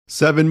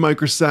7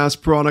 micro SaaS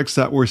products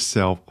that were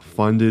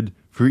self-funded.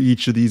 For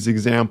each of these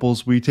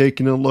examples, we've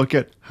taken a look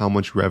at how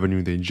much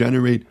revenue they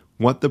generate,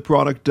 what the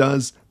product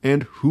does,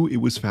 and who it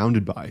was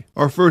founded by.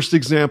 Our first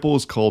example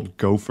is called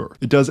Gopher.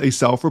 It does a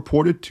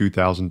self-reported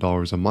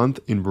 $2,000 a month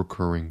in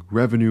recurring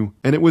revenue,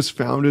 and it was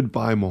founded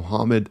by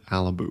Mohammed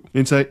Alabu.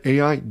 It's an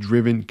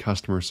AI-driven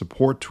customer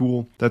support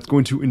tool that's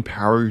going to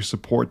empower your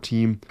support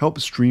team, help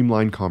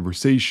streamline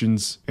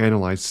conversations,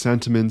 analyze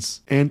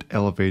sentiments, and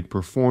elevate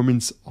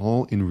performance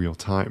all in real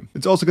time.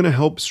 It's also going to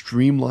help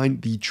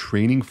streamline the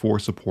training for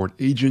support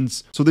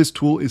agents, so this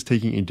tool is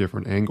taking a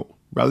different angle.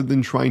 Rather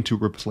than trying to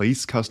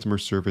replace customer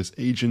service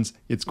agents,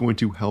 it's going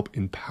to help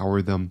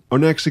empower them. Our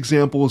next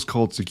example is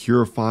called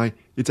Securify.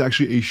 It's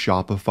actually a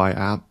Shopify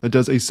app that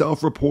does a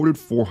self-reported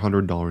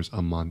 $400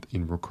 a month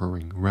in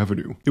recurring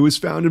revenue. It was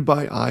founded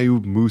by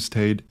Ayub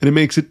Mustade, and it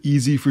makes it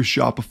easy for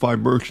Shopify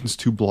merchants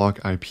to block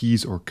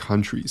IPs or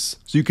countries.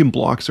 So you can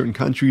block certain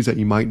countries that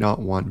you might not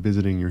want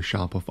visiting your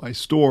Shopify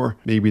store.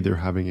 Maybe they're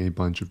having a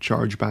bunch of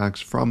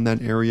chargebacks from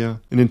that area.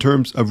 And in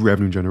terms of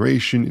revenue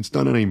generation, it's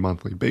done on a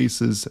monthly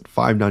basis at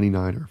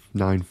 $5.99 or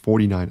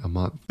 $9.49 a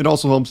month. It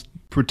also helps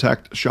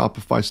protect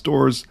Shopify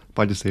stores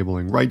by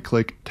disabling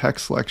right-click,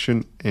 text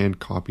selection, and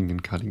copying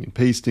and cutting and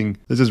pasting.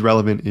 This is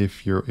relevant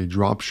if you're a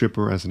drop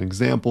shipper as an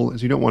example,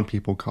 as you don't want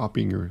people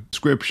copying your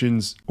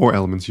descriptions or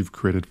elements you've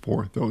created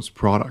for those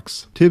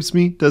products.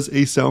 TipsMe does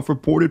a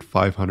self-reported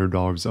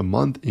 $500 a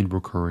month in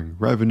recurring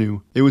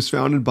revenue. It was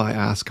founded by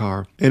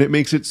Askar, and it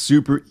makes it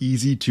super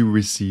easy to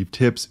receive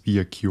tips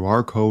via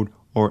QR code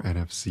or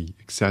NFC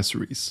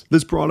accessories.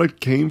 This product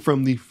came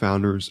from the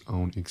founder's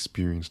own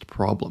experienced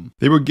problem.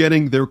 They were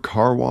getting their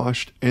car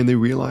washed and they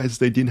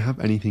realized they didn't have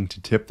anything to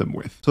tip them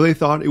with. So they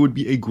thought it would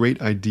be a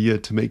great idea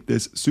to make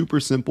this super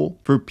simple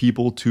for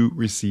people to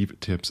receive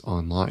tips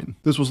online.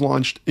 This was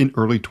launched in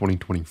early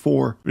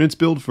 2024 and it's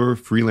built for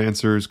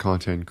freelancers,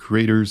 content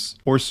creators,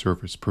 or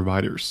service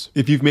providers.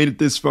 If you've made it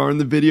this far in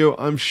the video,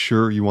 I'm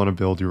sure you want to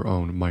build your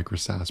own micro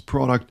SaaS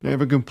product. And I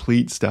have a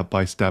complete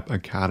step-by-step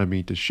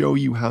academy to show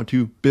you how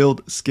to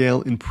build,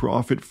 scale, and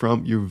profit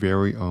from your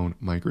very own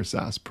micro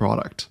SaaS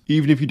product.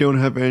 Even if you don't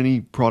have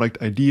any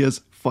product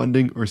ideas,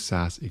 funding, or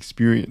SaaS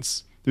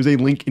experience. There's a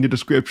link in the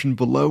description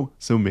below,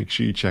 so make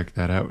sure you check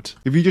that out.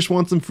 If you just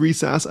want some free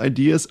SaaS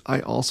ideas,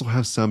 I also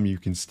have some you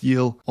can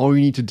steal. All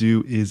you need to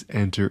do is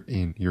enter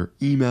in your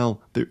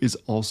email. There is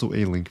also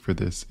a link for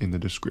this in the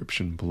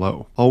description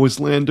below.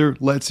 AlwaysLander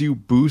lets you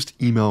boost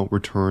email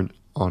return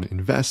on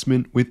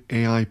investment with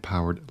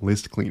AI-powered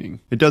list cleaning.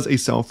 It does a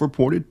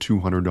self-reported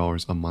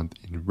 $200 a month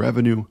in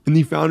revenue, and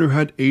the founder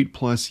had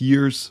 8+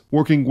 years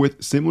working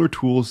with similar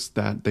tools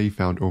that they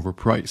found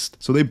overpriced.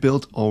 So they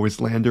built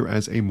AlwaysLander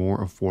as a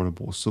more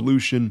affordable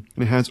solution,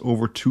 and it has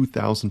over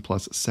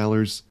 2,000+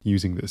 sellers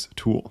using this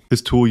tool.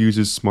 This tool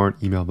uses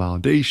smart email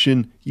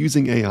validation,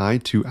 using AI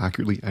to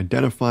accurately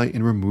identify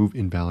and remove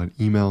invalid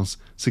emails,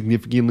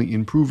 significantly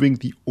improving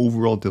the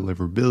overall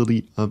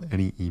deliverability of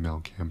any email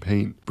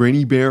campaign.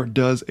 Brinybear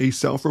does a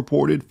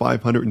self-reported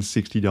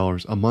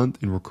 $560 a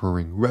month in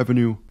recurring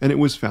revenue, and it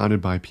was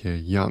founded by Pierre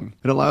Young.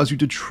 It allows you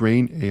to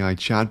train AI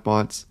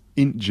chatbots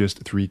in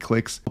just 3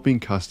 clicks, helping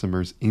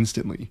customers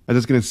instantly. And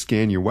it's going to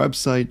scan your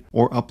website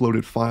or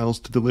uploaded files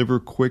to deliver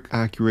quick,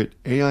 accurate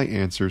AI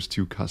answers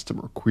to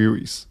customer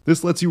queries.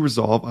 This lets you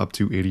resolve up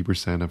to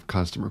 80% of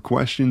customer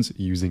questions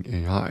using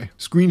AI.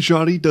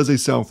 Screenshotty does a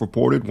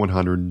self-reported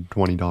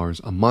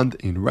 $120 a month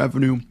in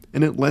revenue,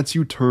 and it lets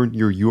you turn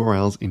your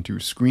URLs into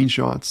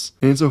screenshots,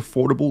 and it's an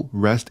affordable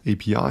REST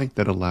API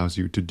that allows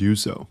you to do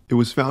so. It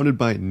was founded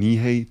by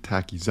Nihei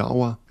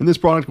Takizawa, and this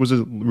product was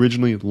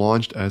originally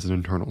launched as an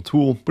internal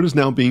tool, but is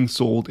now being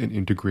sold and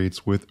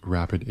integrates with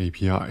Rapid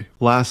API.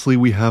 Lastly,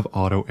 we have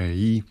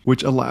AutoAE,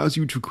 which allows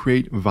you to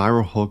create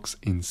viral hooks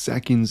in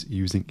seconds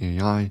using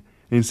AI,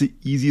 and it's the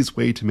easiest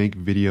way to make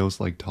videos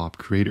like top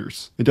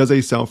creators. It does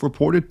a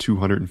self-reported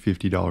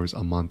 $250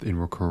 a month in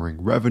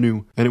recurring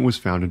revenue, and it was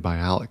founded by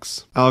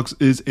Alex. Alex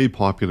is a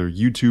popular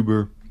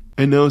YouTuber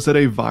and knows that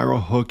a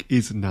viral hook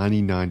is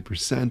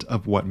 99%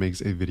 of what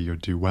makes a video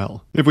do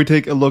well. If we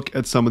take a look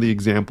at some of the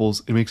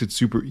examples, it makes it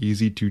super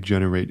easy to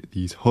generate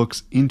these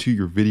hooks into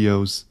your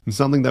videos, and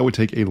something that would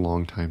take a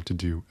long time to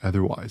do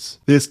otherwise.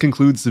 This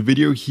concludes the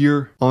video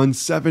here on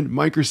 7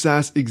 micro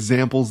SaaS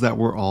examples that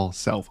were all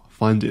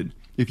self-funded.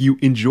 If you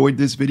enjoyed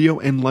this video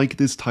and like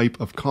this type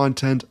of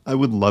content, I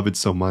would love it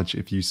so much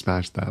if you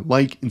smash that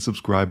like and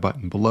subscribe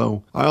button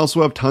below. I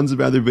also have tons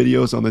of other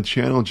videos on the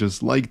channel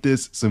just like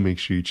this, so make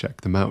sure you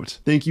check them out.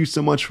 Thank you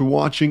so much for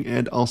watching,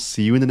 and I'll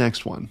see you in the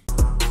next one.